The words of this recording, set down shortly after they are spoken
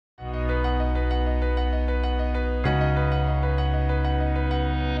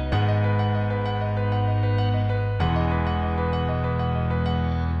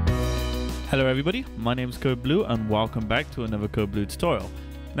Hello everybody, my name is CodeBlue and welcome back to another CodeBlue tutorial.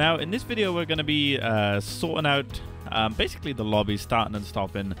 Now in this video we're going to be sorting out basically the lobby starting and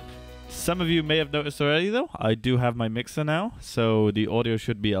stopping. Some of you may have noticed already though, I do have my mixer now, so the audio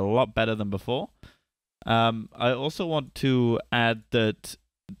should be a lot better than before. I also want to add that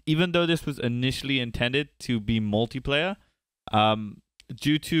even though this was initially intended to be multiplayer,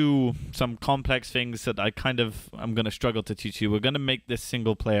 due to some complex things that I'm going to struggle to teach you, we're going to make this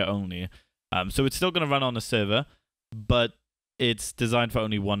single player only. So it's still going to run on a server, but it's designed for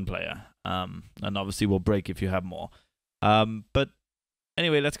only one player. And obviously will break if you have more. But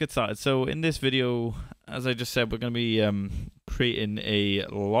anyway, let's get started. So in this video, as I just said, we're going to be creating a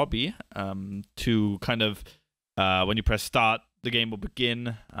lobby to kind of, when you press start, the game will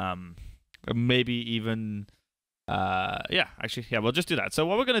begin. Maybe even, we'll just do that. So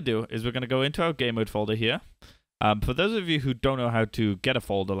what we're going to do is we're going to go into our game mode folder here. For those of you who don't know how to get a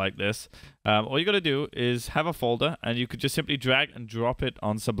folder like this, all you got to do is have a folder, and you could just simply drag and drop it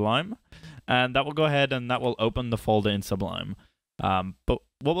on Sublime, and that will go ahead and that will open the folder in Sublime. But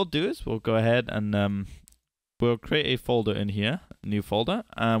what we'll do is we'll go ahead and we'll create a folder in here, a new folder,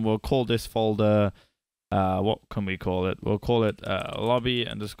 and we'll call this folder, what can we call it? We'll call it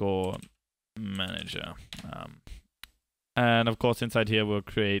lobby_manager. And of course inside here we'll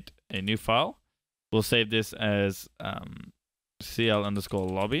create a new file. We'll save this as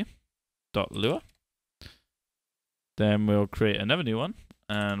cl_lobby.lua. Then we'll create another new one,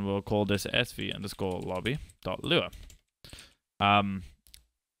 and we'll call this sv_lobby.lua. And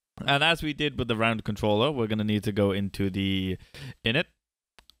as we did with the round controller, we're going to need to go into the init.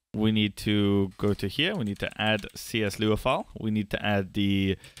 We need to go to here. We need to add CS_lua file. We need to add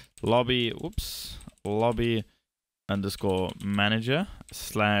the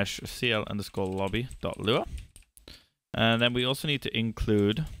lobby_manager/cl_lobby.lua. And then we also need to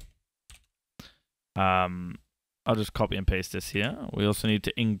include, I'll just copy and paste this here. We also need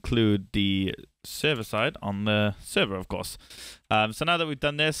to include the server side on the server, of course. So now that we've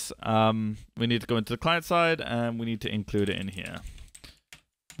done this, we need to go into the client side and we need to include it in here.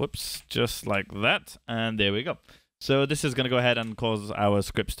 Whoops, just like that. And there we go. So this is going to go ahead and cause our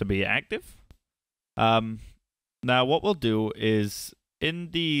scripts to be active. Now what we'll do is in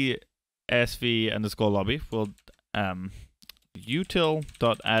the sv_lobby, we'll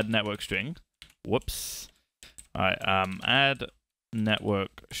util.add_network_string. Whoops. All right, add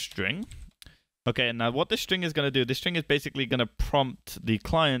network string. Okay, now what this string is going to do, this string is basically going to prompt the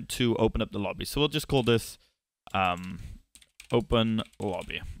client to open up the lobby. So we'll just call this open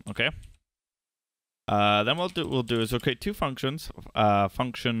lobby. Okay. Then we'll do is we'll create two functions.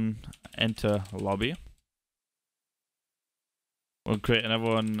 Function enter lobby. We'll create another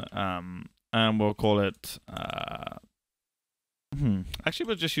one, and we'll call it. Actually,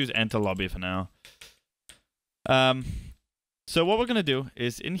 we'll just use enter lobby for now. So what we're gonna do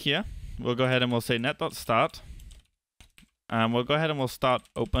is in here, we'll go ahead and we'll say net.start, and we'll go ahead and we'll start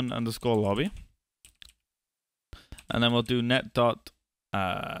open_lobby, and then we'll do net.send.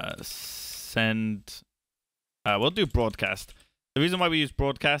 We'll do broadcast. The reason why we use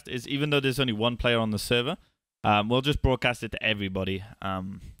broadcast is even though there's only one player on the server, we'll just broadcast it to everybody.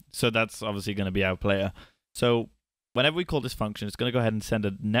 So that's obviously going to be our player. So whenever we call this function, it's going to go ahead and send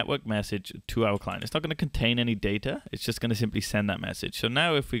a network message to our client. It's not going to contain any data. It's just going to simply send that message. So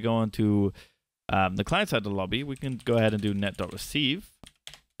now if we go onto the client side of the lobby, we can go ahead and do net.receive,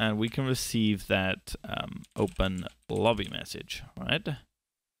 and we can receive that open lobby message, right?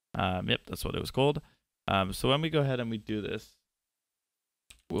 Yep, that's what it was called. So when we go ahead and we do this,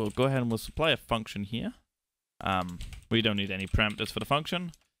 we'll go ahead and we'll supply a function here. We don't need any parameters for the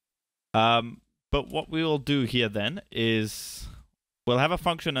function. But what we will do here then is we'll have a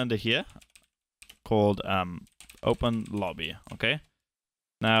function under here called open lobby. Okay.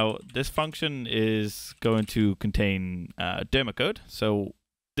 Now this function is going to contain derma code. So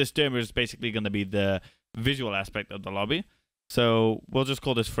this derma is basically going to be the visual aspect of the lobby. So we'll just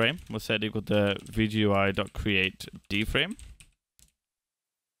call this frame. We'll set equal to vgui.create_dframe.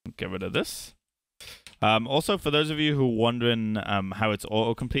 Get rid of this. Also, for those of you who are wondering how it's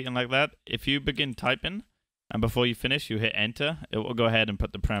auto-completing like that, if you begin typing and before you finish, you hit enter, it will go ahead and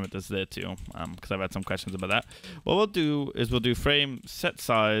put the parameters there too, because I've had some questions about that. What we'll do is we'll do frame set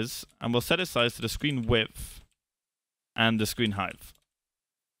size, and we'll set its size to the screen width and the screen height.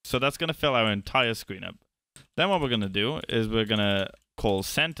 So that's going to fill our entire screen up. Then what we're going to do is we're going to call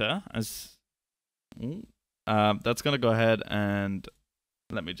center as that's going to go ahead and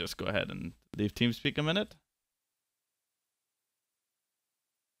let me just go ahead and leave TeamSpeak a minute.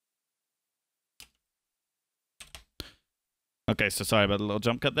 Okay, so sorry about the little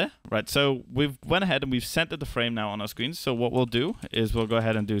jump cut there. Right, so we've went ahead and we've centered the frame now on our screen. So what we'll do is we'll go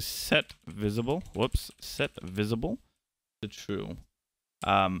ahead and do set visible. Whoops, set visible to true.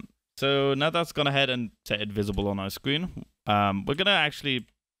 So now that's gone ahead and set it visible on our screen. We're gonna actually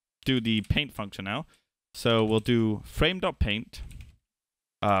do the paint function now. So we'll do frame.paint.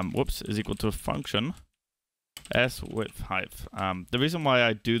 Whoops, is equal to a function s width height. The reason why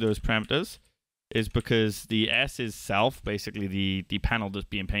I do those parameters is because the S is self, basically the panel that's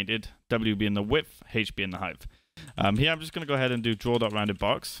being painted, W being the width, H being the height. Here I'm just going to go ahead and do draw.rounded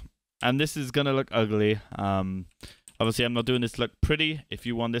box. And this is going to look ugly. Obviously, I'm not doing this to look pretty. If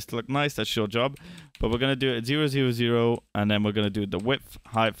you want this to look nice, that's your job. But we're going to do it 0, 0, 0, and then we're going to do the width,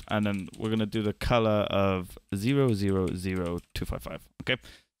 height, and then we're going to do the color of 0, 0, 0, 255. Okay,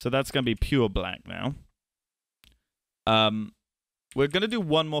 so that's going to be pure black now. We're going to do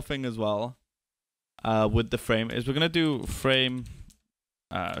one more thing as well. With the frame is we're going to do frame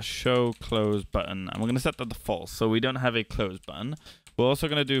show close button, and we're going to set that to false so we don't have a close button. We're also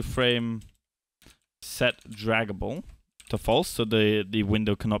going to do frame set draggable to false so the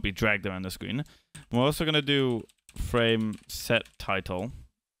window cannot be dragged around the screen. And we're also going to do frame set title,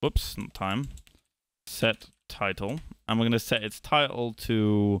 whoops, not time, set title, and we're going to set its title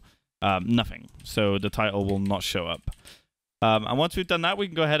to nothing, so the title will not show up. And once we've done that, we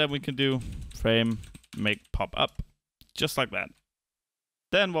can go ahead and we can do frame make pop up, just like that.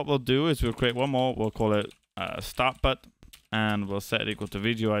 Then what we'll do is we'll create one more. We'll call it start but, and we'll set it equal to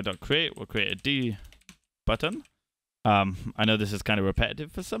vgui.create. We'll create a D button. I know this is kind of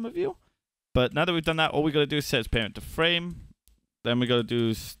repetitive for some of you, but now that we've done that, all we got to do is set its parent to frame. Then we got to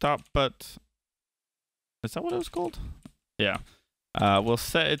do start but. Is that what it was called? Yeah. We'll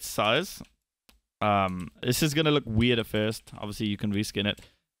set its size. This is going to look weird at first. Obviously, you can reskin it,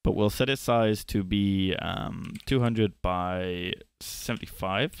 but we'll set its size to be 200 by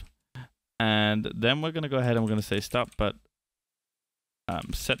 75. And then we're going to go ahead and we're going to say stop, but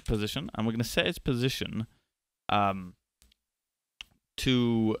set position. And we're going to set its position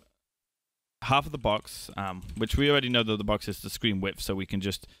to half of the box, which we already know that the box is the screen width, so we can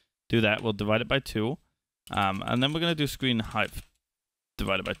just do that. We'll divide it by 2. And then we're going to do screen height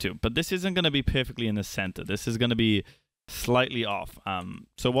divided by 2. But this isn't going to be perfectly in the center. This is going to be slightly off.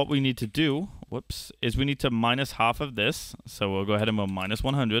 So what we need to do, whoops, is we need to minus half of this. So we'll go ahead and we'll minus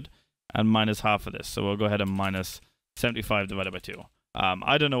 100 and minus half of this. So we'll go ahead and minus 75 divided by 2.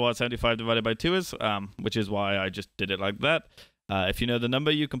 I don't know what 75 divided by 2 is, which is why I just did it like that. If you know the number,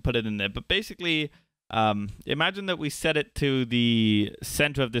 you can put it in there. But basically, imagine that we set it to the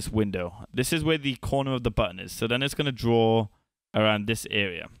center of this window. This is where the corner of the button is. So then it's going to draw around this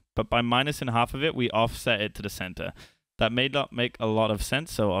area. But by minusing half of it, we offset it to the center. That may not make a lot of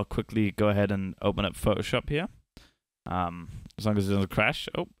sense, so I'll quickly go ahead and open up Photoshop here. As long as it doesn't crash.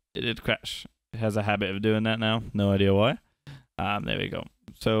 Oh, it did crash. It has a habit of doing that now. No idea why. There we go.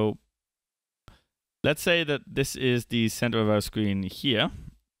 So let's say that this is the center of our screen here.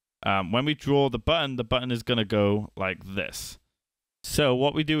 When we draw the button is going to go like this. So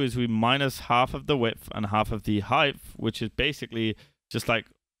what we do is we minus half of the width and half of the height, which is basically just like,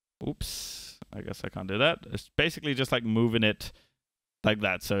 oops, I guess I can't do that. It's basically just like moving it like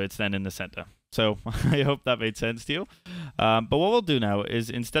that, so it's then in the center. So I hope that made sense to you. But what we'll do now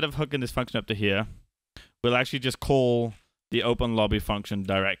is instead of hooking this function up to here, we'll actually just call the open lobby function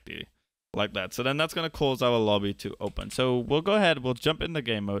directly like that. So then that's going to cause our lobby to open. So we'll go ahead, we'll jump in the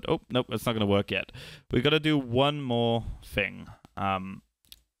game mode. Oh, nope, it's not going to work yet. We've got to do one more thing. And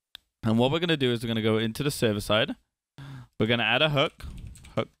what we're going to do is we're going to go into the server side. We're going to add a hook,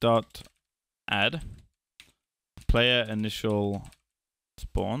 hook.add, player initial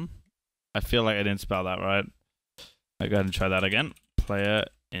spawn. I feel like I didn't spell that right. I'll go ahead and try that again. Player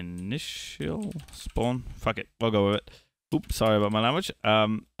initial spawn. Fuck it, we'll go with it. Oops, sorry about my language.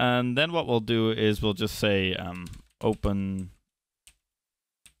 And then what we'll do is we'll just say open,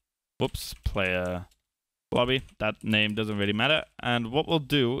 whoops, player lobby. That name doesn't really matter. And what we'll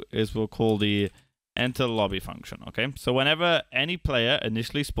do is we'll call the enter lobby function. Okay, so whenever any player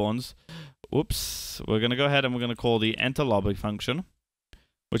initially spawns, whoops, we're going to go ahead and we're going to call the enter lobby function,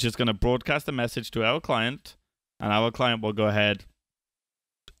 which is going to broadcast a message to our client, and our client will go ahead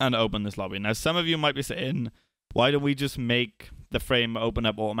and open this lobby. Now, some of you might be saying, why don't we just make the frame open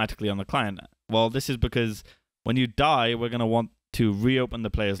up automatically on the client? Well, this is because when you die, we're going to want to reopen the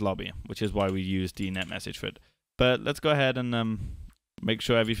player's lobby, which is why we use the net message for it. But let's go ahead and make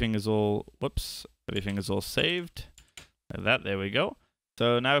sure everything is all, whoops, everything is all saved. Like that, there we go.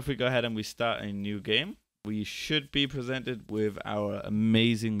 So now if we go ahead and we start a new game, we should be presented with our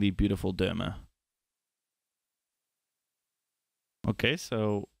amazingly beautiful Derma. Okay,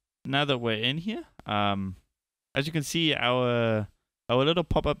 so now that we're in here, as you can see, our little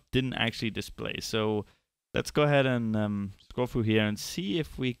pop-up didn't actually display. So let's go ahead and scroll through here and see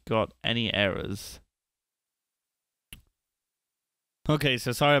if we got any errors. Okay,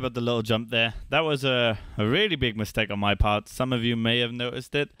 so sorry about the little jump there. That was a really big mistake on my part. Some of you may have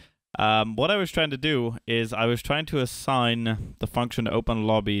noticed it. What I was trying to do is I was trying to assign the function open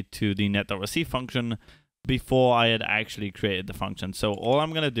lobby to the net.receive function before I had actually created the function. So all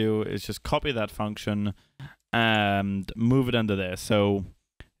I'm going to do is just copy that function and move it under there. So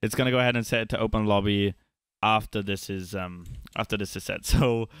it's going to go ahead and set it to open lobby after this is set.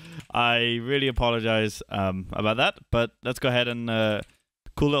 So I really apologize about that, but let's go ahead and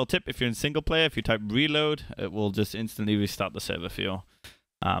cool little tip: if you're in single player, if you type reload, it will just instantly restart the server for you.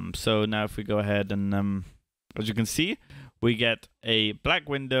 So now if we go ahead and as you can see, we get a black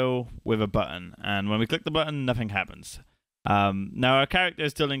window with a button, and when we click the button, nothing happens. Now our character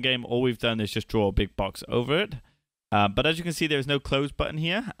is still in game. All we've done is just draw a big box over it. But as you can see, there's no close button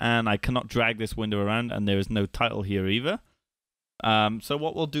here, and I cannot drag this window around, and there is no title here either. So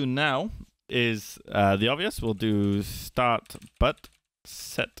what we'll do now is the obvious. We'll do start but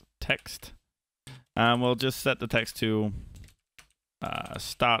set text, and we'll just set the text to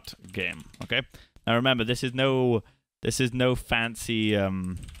start game. Okay. Now remember, this is no fancy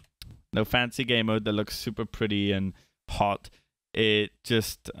game mode that looks super pretty and hot. It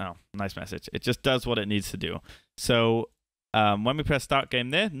just, oh, nice message. It just does what it needs to do. So when we press start game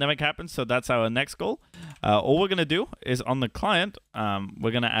there, nothing happens. So that's our next goal. All we're going to do is on the client,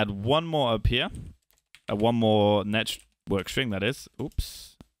 we're going to add one more up here. One more network string, that is.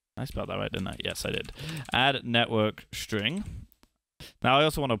 Oops. I spelled that right, didn't I? Yes, I did. Add network string. Now, I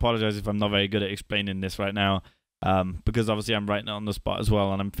also want to apologize if I'm not very good at explaining this right now, because obviously I'm writing it on the spot as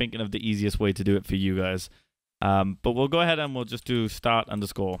well, and I'm thinking of the easiest way to do it for you guys. But we'll go ahead and we'll just do start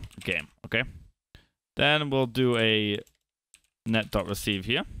underscore game, okay? Then we'll do a net.receive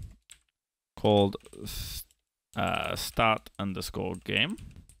here called start underscore game.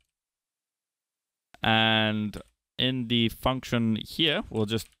 And in the function here, we'll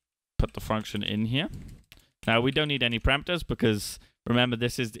just put the function in here. Now, we don't need any parameters because, remember,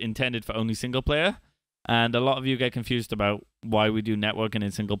 this is intended for only single player. And a lot of you get confused about why we do networking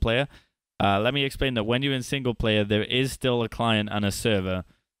in single player. Let me explain that when you're in single player, there is still a client and a server.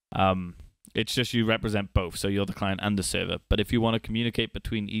 It's just you represent both, so you're the client and the server. But if you want to communicate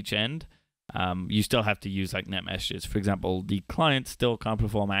between each end, you still have to use like net messages. For example, the client still can't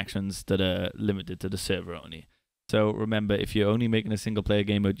perform actions that are limited to the server only. So remember, if you're only making a single player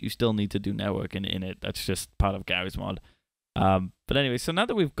game mode, you still need to do networking in it. That's just part of Gary's mod. But anyway, so now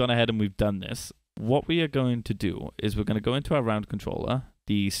that we've gone ahead and we've done this, what we are going to do is we're going to go into our round controller,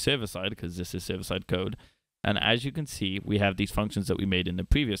 the server side, because this is server side code. And as you can see, we have these functions that we made in the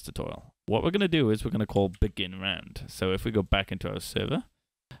previous tutorial. What we're going to do is we're going to call begin round. So if we go back into our server,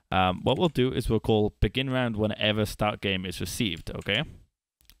 what we'll do is we'll call begin round whenever start game is received, okay?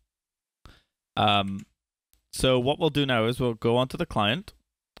 So what we'll do now is we'll go onto the client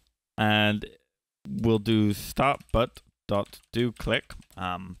and we'll do start but dot do click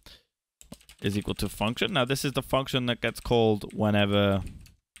is equal to function. Now this is the function that gets called whenever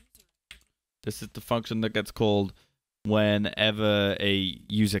a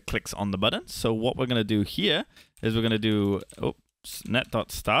user clicks on the button. So what we're going to do here is we're going to do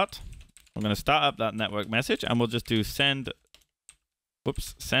net.start. We're going to start up that network message and we'll just do send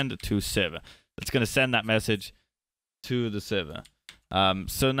to server. It's going to send that message to the server.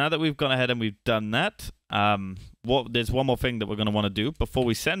 So now that we've gone ahead and we've done that, there's one more thing that we're going to want to do before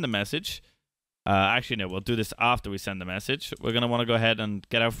we send the message. Actually, no, we'll do this after we send the message. We're going to want to go ahead and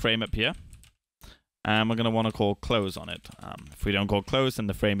get our frame up here. And we're going to want to call close on it. If we don't call close, then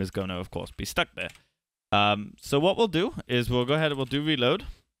the frame is going to, of course, be stuck there. So what we'll do is we'll go ahead and we'll do reload.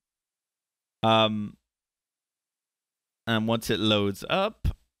 And once it loads up,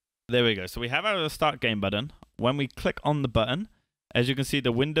 there we go. So we have our start game button. When we click on the button, as you can see,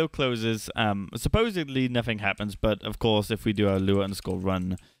 the window closes. Supposedly nothing happens, but of course, if we do our lua underscore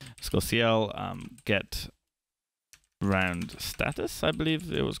run underscore cl get round status, I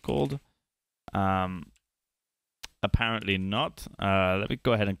believe it was called. Apparently not. Let me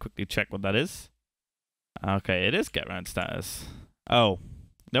go ahead and quickly check what that is. Okay, it is get round status. Oh,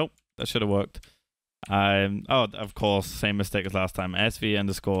 nope, that should have worked. Oh, of course, same mistake as last time. SV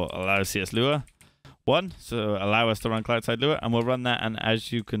underscore allow CS Lua 1, so allow us to run client side Lua, and we'll run that. And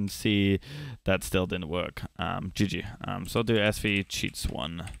as you can see, that still didn't work. GG. So I'll do SV cheats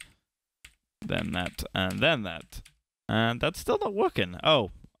 1, then that, and then that, and that's still not working.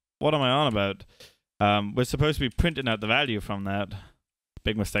 Oh, what am I on about? we're supposed to be printing out the value from that.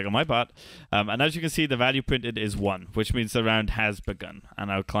 Big mistake on my part. And as you can see, the value printed is 1, which means the round has begun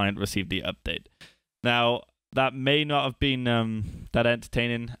and our client received the update. Now, that may not have been that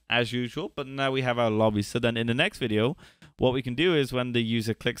entertaining as usual, but now we have our lobby. So then in the next video, what we can do is when the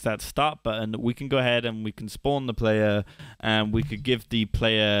user clicks that start button, we can go ahead and we can spawn the player, and we could give the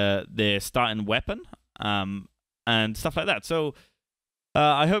player their starting weapon and stuff like that. So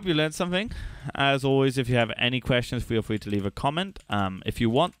I hope you learned something. As always, if you have any questions, feel free to leave a comment. If you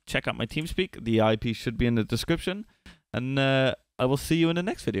want, check out my TeamSpeak. The IP should be in the description. And I will see you in the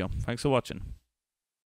next video. Thanks for watching.